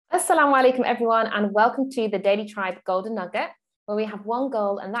Assalamu alaikum, everyone, and welcome to the Daily Tribe Golden Nugget, where we have one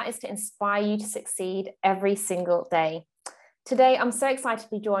goal, and that is to inspire you to succeed every single day. Today, I'm so excited to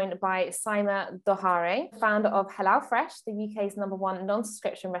be joined by Saima Dohare, founder of Halal Fresh, the UK's #1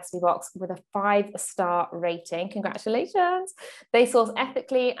 non-subscription recipe box with a 5-star rating. Congratulations. They source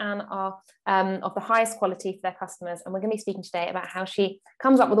ethically and are of the highest quality for their customers. And we're going to be speaking today about how she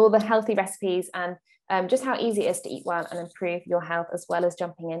comes up with all the healthy recipes and just how easy it is to eat well and improve your health, as well as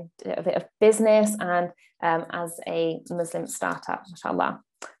jumping into a bit of business and as a Muslim startup, mashallah.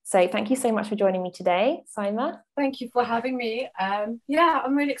 So thank you so much for joining me today, Saima. Thank you for having me. Yeah,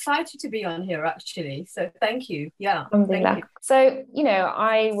 I'm really excited to be on here, actually. So thank you. Yeah, thank you. So,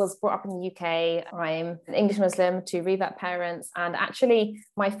 I was brought up in the UK. I'm an English Muslim to revert parents. And actually,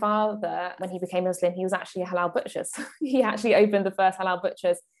 my father, when he became Muslim, he was actually a halal butcher. He actually opened the first halal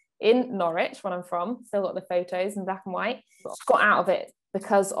butchers in Norwich, where I'm from. Still got the photos in black and white. Got out of it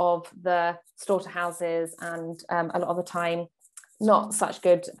because of the slaughterhouses and a lot of the time, not such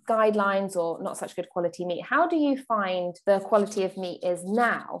good guidelines or not such good quality meat. How do you find the quality of meat is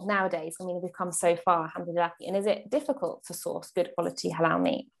nowadays? I mean, we've come so far, alhamdulillah. And is it difficult to source good quality halal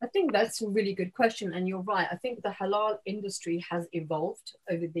meat? I think that's a really good question. And you're right. I think the halal industry has evolved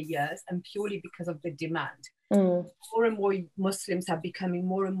over the years, and purely because of the demand. More and more Muslims are becoming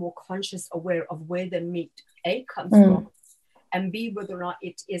more and more conscious, aware of where the meat A comes from, and B, whether or not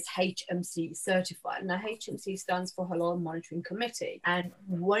it is HMC certified. Now, HMC stands for Halal Monitoring Committee. And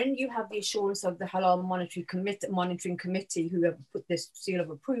when you have the assurance of the Halal Monitoring Committee who have put this seal of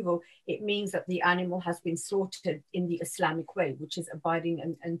approval, it means that the animal has been slaughtered in the Islamic way, which is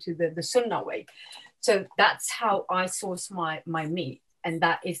abiding and to the Sunnah way. So that's how I source my meat. And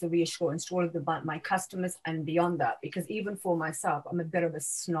that is the reassurance to all of my customers and beyond that, because even for myself, I'm a bit of a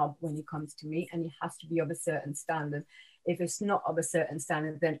snob when it comes to meat, and it has to be of a certain standard. If it's not of a certain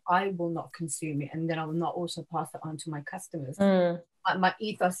standard, then I will not consume it, and then I will not also pass it on to my customers. My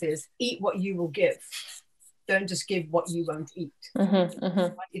ethos is eat what you will give. Don't just give what you won't eat.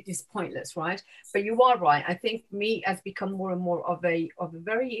 It is pointless, right? But you are right. I think meat has become more and more of a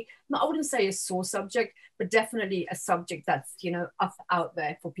very, I wouldn't say a sore subject, but definitely a subject that's up out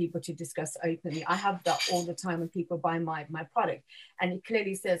there for people to discuss openly. I have that all the time when people buy my product, and it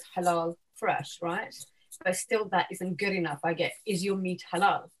clearly says halal fresh, right? But still, that isn't good enough. I get, is your meat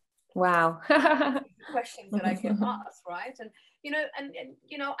halal? Wow. Questions that I get asked, right? And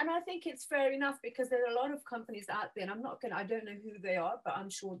and I think it's fair enough, because there are a lot of companies out there, and I don't know who they are, but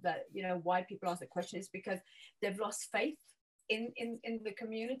I'm sure that why people ask the question is because they've lost faith in the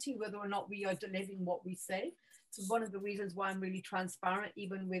community, whether or not we are delivering what we say. So one of the reasons why I'm really transparent,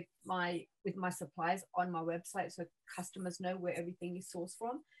 even with my suppliers on my website, so customers know where everything is sourced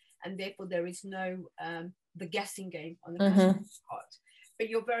from, and therefore there is no the guessing game on the customer's part. But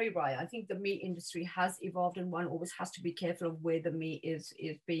you're very right. I think the meat industry has evolved, and one always has to be careful of where the meat is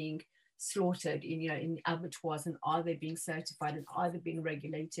being slaughtered in abattoirs, and are they being certified, and are they being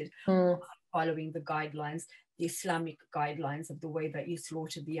regulated, following the guidelines, the Islamic guidelines of the way that you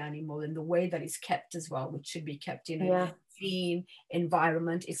slaughter the animal, and the way that it's kept as well, which should be kept in a clean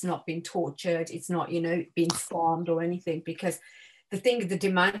environment. It's not being tortured. It's not being farmed or anything, because the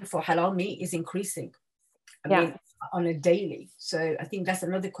demand for halal meat is increasing. I mean, on a daily. So I think that's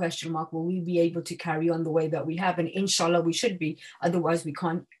another question mark. Will we be able to carry on the way that we have? And inshallah, we should be. Otherwise, we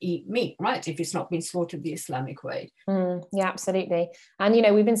can't eat meat, right? If it's not been slaughtered the Islamic way. Yeah, absolutely. And,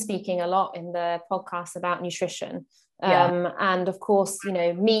 we've been speaking a lot in the podcast about nutrition. And of course,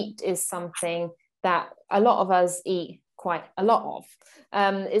 meat is something that a lot of us eat quite a lot of.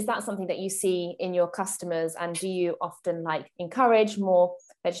 Is that something that you see in your customers? And do you often encourage more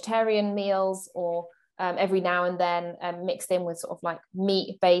vegetarian meals, or every now and then mixed in with sort of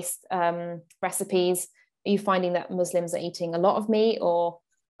meat-based recipes? Are you finding that Muslims are eating a lot of meat, or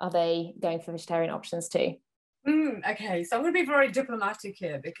are they going for vegetarian options too? Okay, so I'm going to be very diplomatic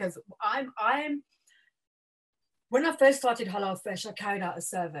here, because when I first started Halal Fresh, I carried out a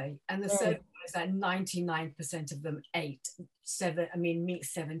survey, and the survey was that 99% of them ate meat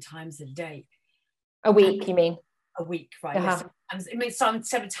 7 times a day. A week, you mean? A week, right?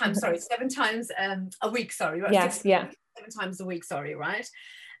 Seven times a week, sorry. Right? Yes, 7 times a week, sorry, right?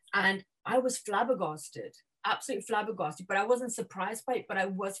 And I was flabbergasted, absolutely flabbergasted, but I wasn't surprised by it, but I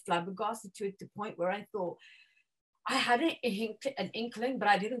was flabbergasted to the point where I thought, I had an inkling, but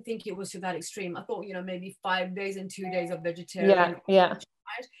I didn't think it was to that extreme. I thought, maybe 5 days and 2 days of vegetarian,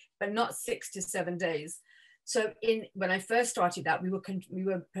 right? But not 6 to 7 days. So when I first started that, we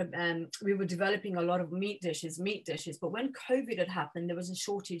were developing a lot of meat dishes. But when COVID had happened, there was a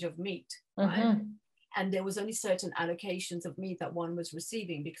shortage of meat, right? And there was only certain allocations of meat that one was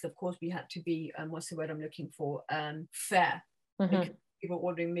receiving, because of course we had to be, what's the word I'm looking for, fair, because people were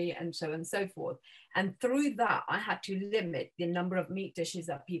ordering meat and so on and so forth. And through that, I had to limit the number of meat dishes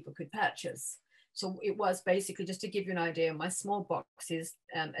that people could purchase. So it was basically, just to give you an idea, my small boxes,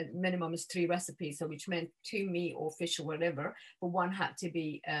 at minimum is 3 recipes, so which meant 2 meat or fish or whatever, but one had to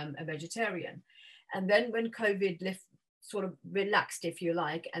be a vegetarian. And then when COVID sort of relaxed, if you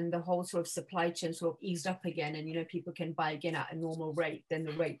like, and the whole sort of supply chain sort of eased up again, and, you know, people can buy again at a normal rate than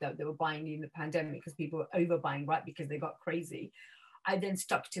the rate that they were buying in the pandemic, because people were overbuying, right, because they got crazy. I then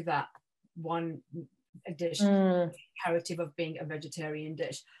stuck to that one dish narrative of being a vegetarian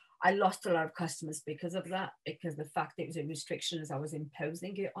dish. I lost a lot of customers because of that, because the fact that it was a restriction as I was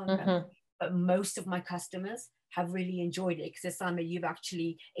imposing it on them. But most of my customers have really enjoyed it, because Sama, you've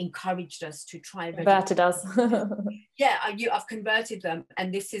actually encouraged us to try. Converted us. Yeah, I've converted them,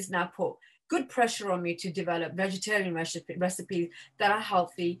 and this has now put good pressure on me to develop vegetarian recipes that are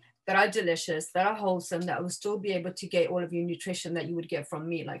healthy, that are delicious, that are wholesome, that will still be able to get all of your nutrition that you would get from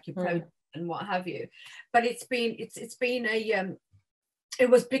me, like your protein and what have you. But it's been a it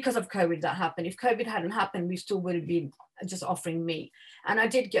was because of COVID that happened. If COVID hadn't happened, we still would have been just offering meat. And I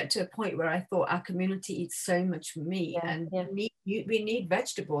did get to a point where I thought our community eats so much meat, we need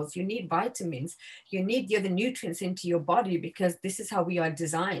vegetables, you need vitamins, you need the other nutrients into your body, because this is how we are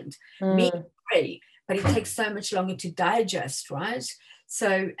designed. Meat is great, but it takes so much longer to digest, right?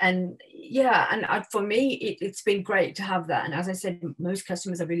 So, and yeah, and for me, it's been great to have that. And as I said, most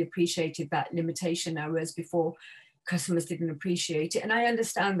customers have really appreciated that limitation now, whereas before, customers didn't appreciate it. And I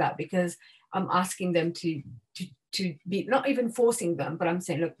understand that, because I'm asking them to be, not even forcing them, but I'm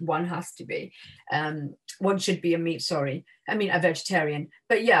saying, look, one has to be, one should be a vegetarian.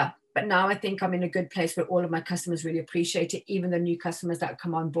 But yeah, but now I think I'm in a good place where all of my customers really appreciate it. Even the new customers that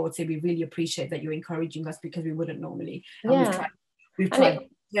come on board say, we really appreciate that you're encouraging us, because we wouldn't normally. And we've tried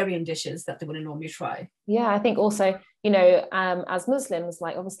vegetarian dishes that they wouldn't normally try. Yeah, I think also, you know, as Muslims,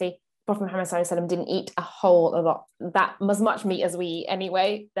 like obviously Prophet Muhammad SAW didn't eat a lot, that as much meat as we eat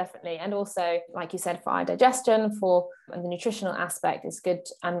anyway, definitely. And also, like you said, for our digestion, for the nutritional aspect, is good.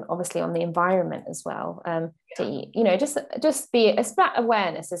 And obviously on the environment as well, to eat, you know, just be, it's about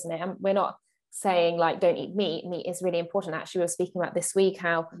awareness, isn't it? And we're not saying like, don't eat meat. Meat is really important. Actually, we were speaking about this week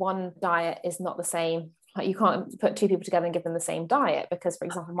how one diet is not the same. Like you can't put 2 people together and give them the same diet, because, for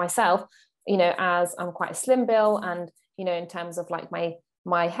example, myself, you know, as I'm quite a slim build, and, you know, in terms of like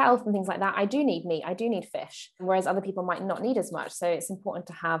my health and things like that, I do need meat, I do need fish, whereas other people might not need as much. So it's important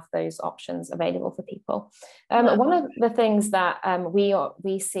to have those options available for people. One of the things that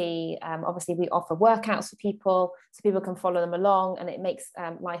we see, obviously we offer workouts for people, so people can follow them along, and it makes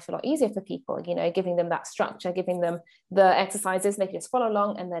life a lot easier for people, you know, giving them that structure, giving them the exercises, they can just follow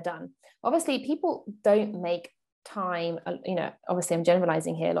along and they're done. Obviously people don't make time, you know, obviously I'm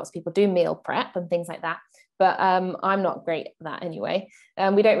generalizing here, lots of people do meal prep and things like that, but I'm not great at that anyway.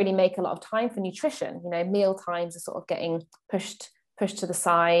 We don't really make a lot of time for nutrition. You know, meal times are sort of getting pushed to the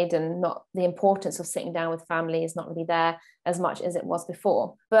side, and not, the importance of sitting down with family is not really there as much as it was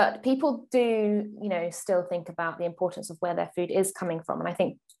before. But people do, you know, still think about the importance of where their food is coming from, and I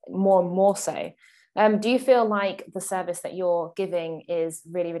think more and more so. Do you feel like the service that you're giving is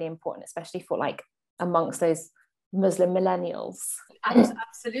really, really important, especially for like amongst those Muslim millennials?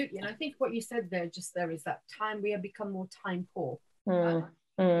 Absolutely. And I think what you said there is that time, we have become more time poor. We're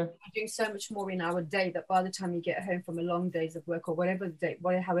doing so much more in our day that by the time you get home from a long days of work, or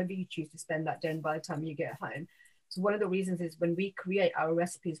however you choose to spend that day, and by the time you get home. So one of the reasons is, when we create our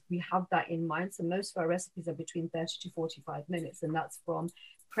recipes, we have that in mind. So most of our recipes are between 30 to 45 minutes, and that's from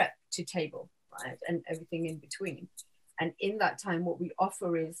prep to table, right? And everything in between. And in that time, what we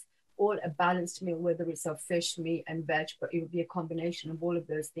offer is all a balanced meal, whether it's of fish, meat and veg, but it would be a combination of all of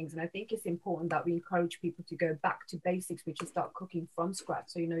those things. And I think it's important that we encourage people to go back to basics, which is start cooking from scratch,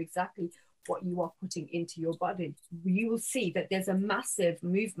 so you know exactly what you are putting into your body. You will see that there's a massive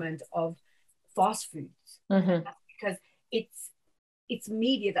movement of fast foods, because it's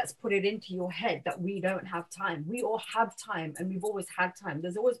media that's put it into your head that we don't have time. We all have time, and we've always had time.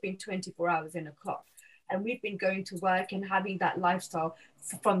 There's always been 24 hours in a clock. And we've been going to work and having that lifestyle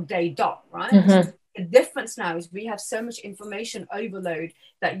from day dot, right? The difference now is we have so much information overload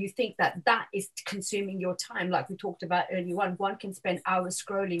that you think that is consuming your time. Like we talked about earlier on, one can spend hours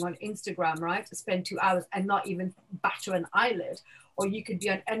scrolling on Instagram, right? Spend 2 hours and not even batter an eyelid. Or you could be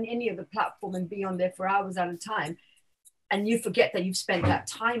on any other platform and be on there for hours at a time, and you forget that you've spent that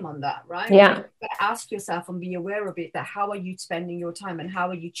time on that, right? Yeah. But ask yourself and be aware of it, that how are you spending your time, and how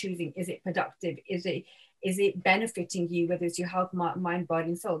are you choosing? Is it productive? Is it Is it benefiting you, whether it's your health, mind, body,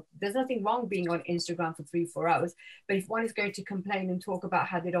 and soul? There's nothing wrong being on Instagram for 3-4 hours. But if one is going to complain and talk about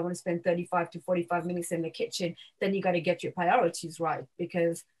how they don't want to spend 35 to 45 minutes in the kitchen, then you got to get your priorities right.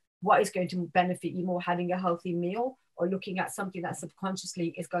 Because what is going to benefit you more, having a healthy meal or looking at something that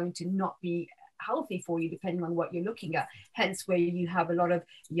subconsciously is going to not be healthy for you, depending on what you're looking at? Hence where you have a lot of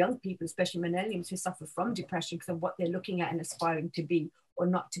young people, especially millennials, who suffer from depression because of what they're looking at and aspiring to be or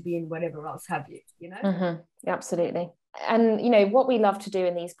not to be in, whatever else have you, you know? Mm-hmm. Absolutely. And, you know, what we love to do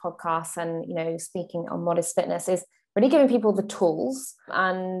in these podcasts and, you know, speaking on Modest Fitness is really giving people the tools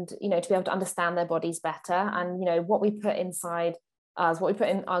and, you know, to be able to understand their bodies better. And, you know, what we put inside us, what we put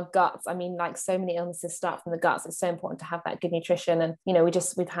in our guts. I mean, like, so many illnesses start from the guts. It's so important to have that good nutrition. And, you know,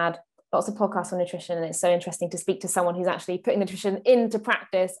 we've had lots of podcasts on nutrition, and it's so interesting to speak to someone who's actually putting nutrition into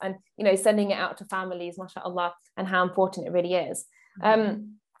practice and, you know, sending it out to families, mashallah, and how important it really is.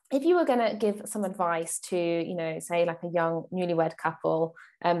 If you were going to give some advice to, you know, say like a young newlywed couple,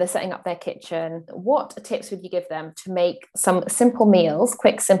 they're setting up their kitchen, what tips would you give them to make some simple meals,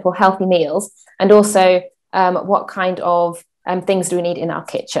 quick, simple, healthy meals? And also, what kind of things do we need in our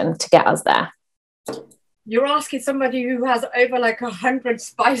kitchen to get us there? You're asking somebody who has over like 100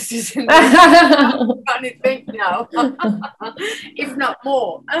 spices in there. I'm trying to think now, if not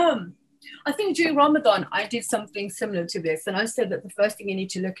more. I think during Ramadan, I did something similar to this. And I said that the first thing you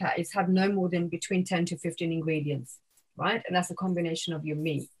need to look at is have no more than between 10 to 15 ingredients, right? And that's a combination of your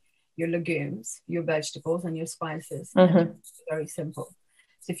meat, your legumes, your vegetables, and your spices. Mm-hmm. Very simple.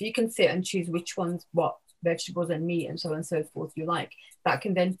 So if you can sit and choose which ones, what vegetables and meat and so on and so forth you like, that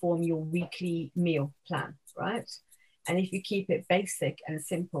can then form your weekly meal plan, right? And if you keep it basic and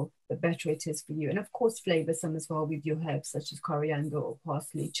simple, the better it is for you. And of course, flavor some as well with your herbs, such as coriander or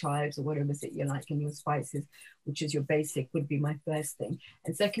parsley, chives, or whatever it is you like, and your spices, which is your basic, would be my first thing.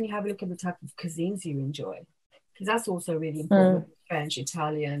 And secondly, have a look at the type of cuisines you enjoy, because that's also really important. French,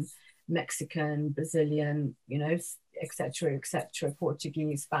 Italian, Mexican, Brazilian, you know, etc.,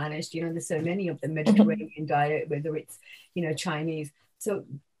 Portuguese, Spanish, you know, there's so many of the Mediterranean diet, whether it's, you know, Chinese. So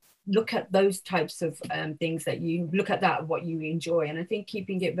look at those types of things that you look at, that what you enjoy. And I think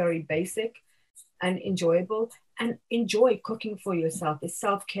keeping it very basic and enjoyable, and enjoy cooking for yourself. It's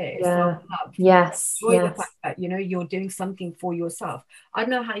self-care, it's self-love. Yes. Enjoy the fact that, you know, you're doing something for yourself. I don't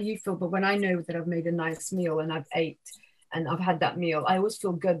know how you feel, but when I know that I've made a nice meal and I've ate and I've had that meal, I always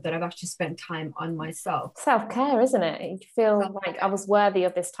feel good that I've actually spent time on myself. Self-care, isn't it? You feel like I was worthy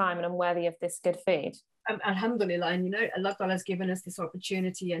of this time and I'm worthy of this good food. Alhamdulillah. And, you know, Allah has given us this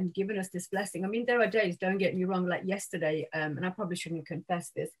opportunity and given us this blessing. I mean, there are days, don't get me wrong, like yesterday, and I probably shouldn't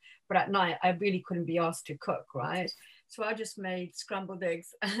confess this, but at night I really couldn't be asked to cook, right? So I just made scrambled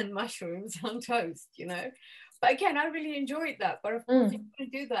eggs and mushrooms on toast, you know. But again, I really enjoyed that. But of course, you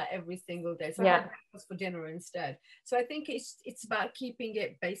can't do that every single day. So I had breakfast for dinner instead. So I think it's about keeping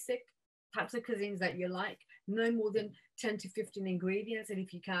it basic, types of cuisines that you like, no more than 10 to 15 ingredients. And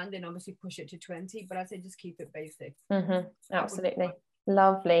if you can, then obviously push it to 20. But I say just keep it basic. Absolutely.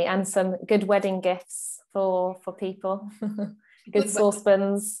 Lovely. And some good wedding gifts for people. good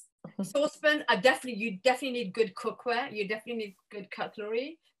saucepans. Saucepan, you definitely need good cookware. You definitely need good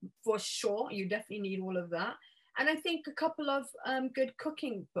cutlery, for sure. You definitely need all of that. And I think a couple of good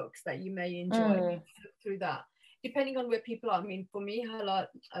cooking books that you may enjoy. Look through that, depending on where people are. I mean, for me, Halal,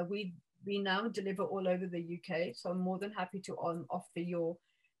 we now deliver all over the UK, so I'm more than happy to offer your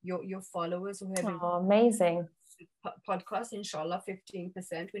followers or whoever. Oh, amazing. Podcast, inshallah,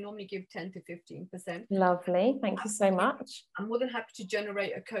 15%. We normally give 10 to 15%. Lovely, thank you so much. I'm more than happy to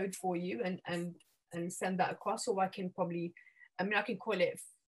generate a code for you and send that across, or I can probably, I mean, I can call it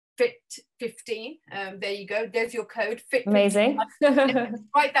Fit 15. There you go. There's your code. Fit. Amazing.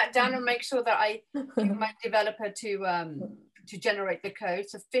 Write that down and make sure that I give my developer to generate the code.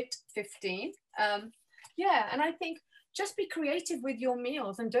 So Fit 15. Yeah, and I think just be creative with your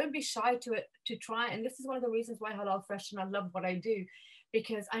meals and don't be shy to try. And this is one of the reasons why Halal Fresh, and I love what I do,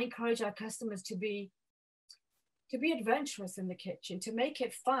 because I encourage our customers to be adventurous in the kitchen, to make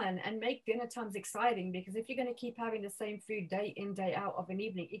it fun and make dinner times exciting. Because if you're going to keep having the same food day in, day out of an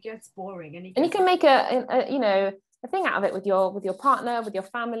evening, it gets boring. And you can make a thing out of it with your partner, with your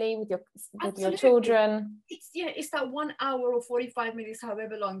family, with your children. It's that 1 hour or 45 minutes,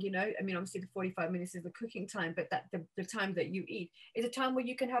 however long, you know. I mean, obviously the 45 minutes is the cooking time, but that the time that you eat is a time where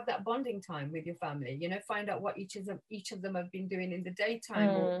you can have that bonding time with your family, you know, find out what each of them have been doing in the daytime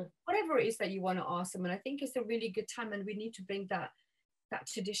or whatever it is that you want to ask them. And I think it's a really good time, and we need to bring that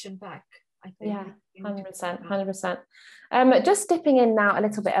tradition back, I think. Yeah, 100%. Just dipping in now a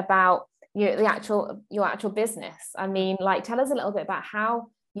little bit about your actual business. I mean, like, tell us a little bit about how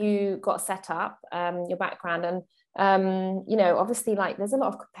you got set up, your background, and you know, obviously, like there's a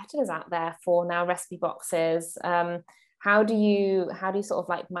lot of competitors out there for now recipe boxes. How do you sort of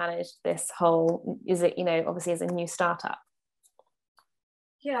like manage this whole, is it, you know, obviously as a new startup?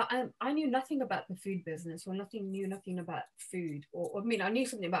 Yeah, I knew nothing about the food business, or nothing about food. Or I mean, I knew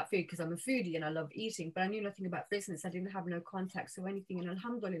something about food because I'm a foodie and I love eating, but I knew nothing about business. I didn't have no contacts or anything. And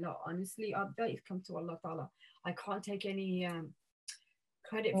alhamdulillah, honestly, I've come to Allah Ta'ala. I can't take any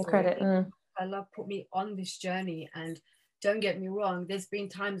credit for it. Allah put me on this journey, and don't get me wrong, there's been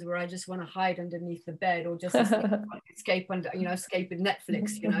times where I just want to hide underneath the bed, or just escape with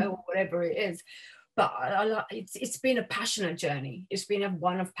Netflix, you know, or whatever it is. But it's been a passionate journey. It's been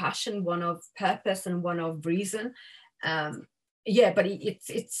one of passion, one of purpose, and one of reason. Yeah, but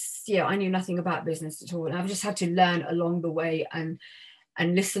it's I knew nothing about business at all, and I've just had to learn along the way, and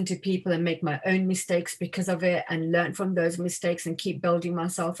listen to people and make my own mistakes because of it, and learn from those mistakes and keep building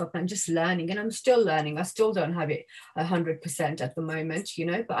myself up and just learning. And I'm still learning. I still don't have it 100% at the moment, you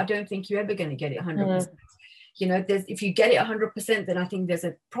know, but I don't think you're ever going to get it 100%. You know, if you get it 100%, then I think there's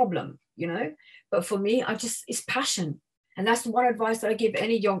a problem, you know. But for me, it's passion. And that's one advice that I give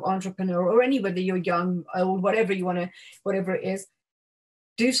any young entrepreneur, or anybody, you're young, old, whatever it is,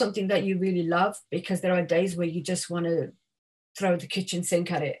 do something that you really love, because there are days where you just want to throw the kitchen sink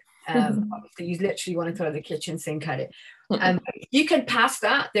at it. Obviously, you literally want to throw the kitchen sink at it. You can pass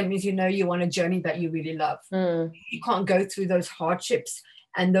that. That means you know you're on a journey that you really love. You can't go through those hardships,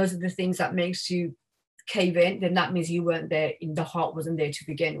 and those are the things that makes you cave in. Then that means you weren't there, the heart wasn't there to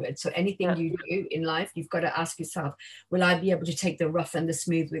begin with. So anything you do in life, you've got to ask yourself, will I be able to take the rough and the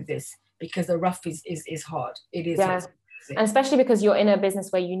smooth with this? Because the rough is hard. It is hard. And especially because you're in a business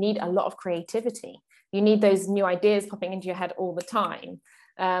where you need a lot of creativity. You need those new ideas popping into your head all the time,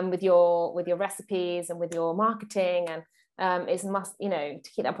 with your recipes and with your marketing, and it's must, you know,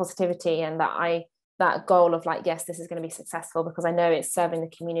 to keep that positivity and that goal of like, yes, this is going to be successful because I know it's serving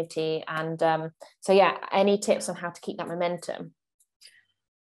the community. And so yeah, any tips on how to keep that momentum?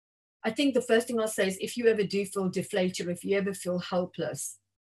 I think the first thing I'll say is, if you ever do feel deflated, or if you ever feel helpless,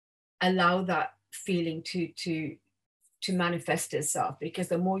 allow that feeling to manifest itself, because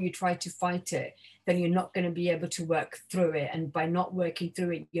the more you try to fight it, then you're not going to be able to work through it. And by not working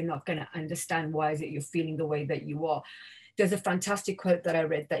through it, you're not going to understand why is it you're feeling the way that you are. There's a fantastic quote that I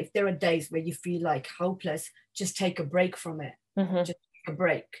read, that if there are days where you feel like helpless, just take a break from it. Just take a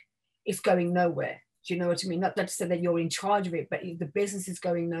break. It's going nowhere. Do you know what I mean? Not to say that you're in charge of it, but if the business is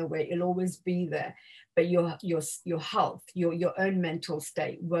going nowhere, it'll always be there. But your health, your own mental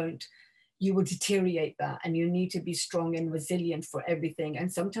state won't. You will deteriorate that, and you need to be strong and resilient for everything.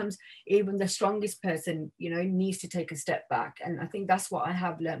 And sometimes even the strongest person, you know, needs to take a step back. And I think that's what I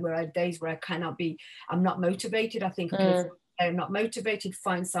have learned, where I have days where I'm not motivated. I think, okay, I'm not motivated,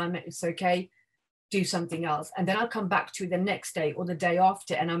 fine, Simon, it's okay, do something else. And then I'll come back to the next day or the day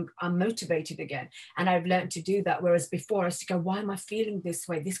after, and I'm motivated again. And I've learned to do that. Whereas before I used to go, why am I feeling this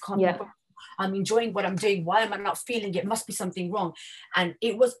way? This can't be. I'm enjoying what I'm doing. Why am I not feeling it? Must be something wrong. And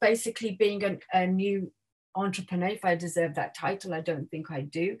it was basically being a new entrepreneur. If I deserve that title, I don't think I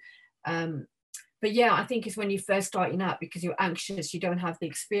do. But yeah, I think it's when you're first starting out, because you're anxious, you don't have the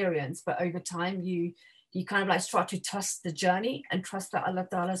experience. But over time, you kind of like start to trust the journey and trust that Allah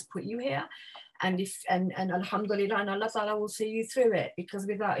Ta'ala has put you here. And alhamdulillah, and Allah Ta'ala will see you through it, because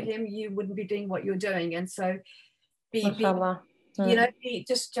without him, you wouldn't be doing what you're doing. And so you know,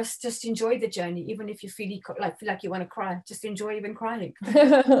 just enjoy the journey, even if you feel like you want to cry. Just enjoy even crying.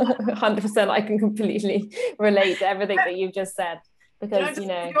 100%. I can completely relate to everything that you've just said, because you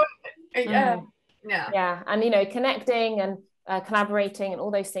know, and you know, connecting and collaborating and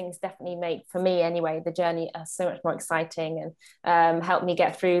all those things definitely make, for me anyway, the journey so much more exciting, and help me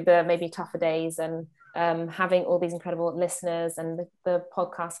get through the maybe tougher days. And having all these incredible listeners and the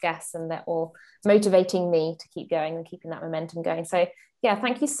podcast guests, and they're all motivating me to keep going and keeping that momentum going. So yeah,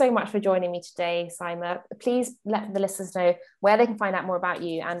 thank you so much for joining me today, Saima. Please let the listeners know where they can find out more about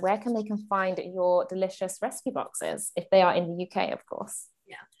you, and where they can find your delicious recipe boxes, if they are in the UK, of course.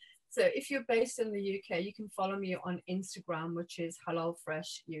 Yeah. So if you're based in the UK, you can follow me on Instagram, which is Halal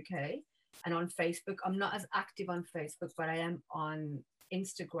Fresh UK, and on Facebook. I'm not as active on Facebook, but I am on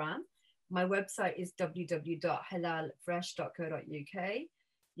Instagram. My website is www.halalfresh.co.uk.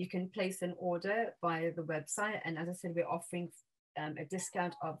 You can place an order via the website. And as I said, we're offering a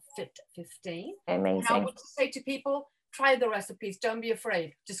discount of FIT15. Amazing. And I would say to people, try the recipes. Don't be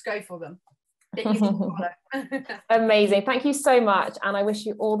afraid. Just go for them. Amazing. Thank you so much. And I wish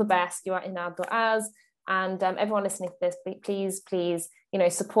you all the best. You are in our du'as. And everyone listening to this, please,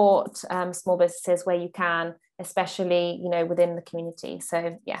 support small businesses where you can, especially, within the community.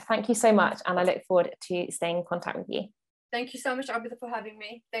 So yeah, thank you so much. And I look forward to staying in contact with you. Thank you so much, Abida, for having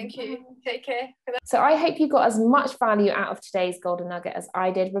me. Thank you. Take care. So I hope you got as much value out of today's golden nugget as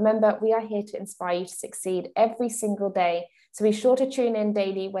I did. Remember, we are here to inspire you to succeed every single day. So be sure to tune in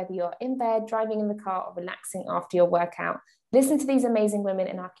daily, whether you're in bed, driving in the car, or relaxing after your workout. Listen to these amazing women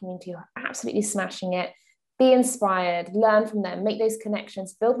in our community who are absolutely smashing it. Be inspired, learn from them, make those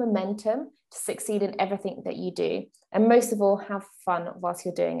connections, build momentum to succeed in everything that you do. And most of all, have fun whilst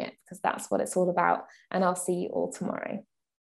you're doing it, because that's what it's all about. And I'll see you all tomorrow.